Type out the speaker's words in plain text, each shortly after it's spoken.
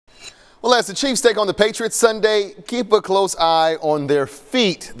Well, as the Chiefs take on the Patriots Sunday, keep a close eye on their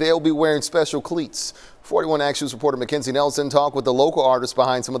feet. They'll be wearing special cleats. 41 Action's reporter Mackenzie Nelson talked with the local artist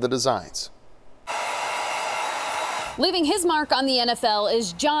behind some of the designs. Leaving his mark on the NFL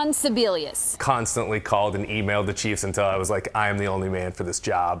is John Sebelius. Constantly called and emailed the Chiefs until I was like, I am the only man for this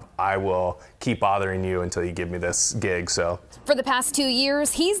job. I will keep bothering you until you give me this gig. So for the past 2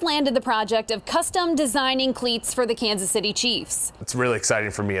 years, he's landed the project of custom designing cleats for the Kansas City Chiefs. It's really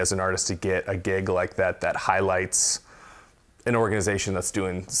exciting for me as an artist to get a gig like that that highlights an organization that's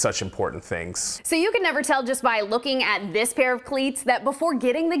doing such important things. So you can never tell just by looking at this pair of cleats that before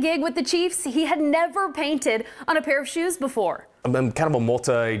getting the gig with the Chiefs, he had never painted on a pair of shoes before. I'm kind of a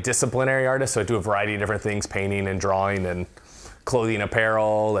multidisciplinary artist, so I do a variety of different things, painting and drawing and clothing,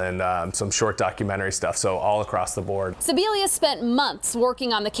 apparel, and some short documentary stuff, so all across the board. Sebelius spent months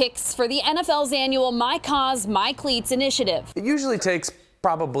working on the kicks for the NFL's annual My Cause, My Cleats initiative. It usually takes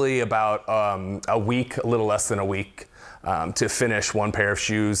probably about a week, a little less than a week, to finish one pair of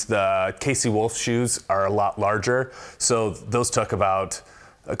shoes. The Casey Wolf shoes are a lot larger, so those took about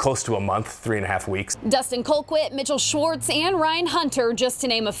close to a month, 3.5 weeks. Dustin Colquitt, Mitchell Schwartz, and Ryan Hunter, just to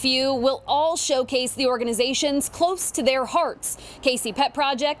name a few, will all showcase the organizations close to their hearts. Casey Pet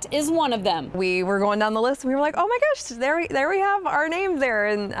Project is one of them. We were going down the list and we were like, oh my gosh, there we have our names there.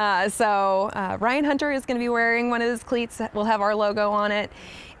 And so Ryan Hunter is going to be wearing one of his cleats. We'll have our logo on it.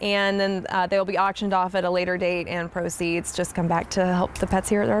 And then they'll be auctioned off at a later date, and proceeds just come back to help the pets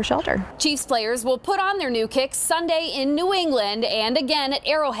here at our shelter. Chiefs players will put on their new kicks Sunday in New England and again at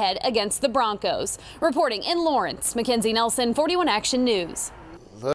Arrowhead against the Broncos. Reporting in Lawrence, Mackenzie Nelson, 41 Action News.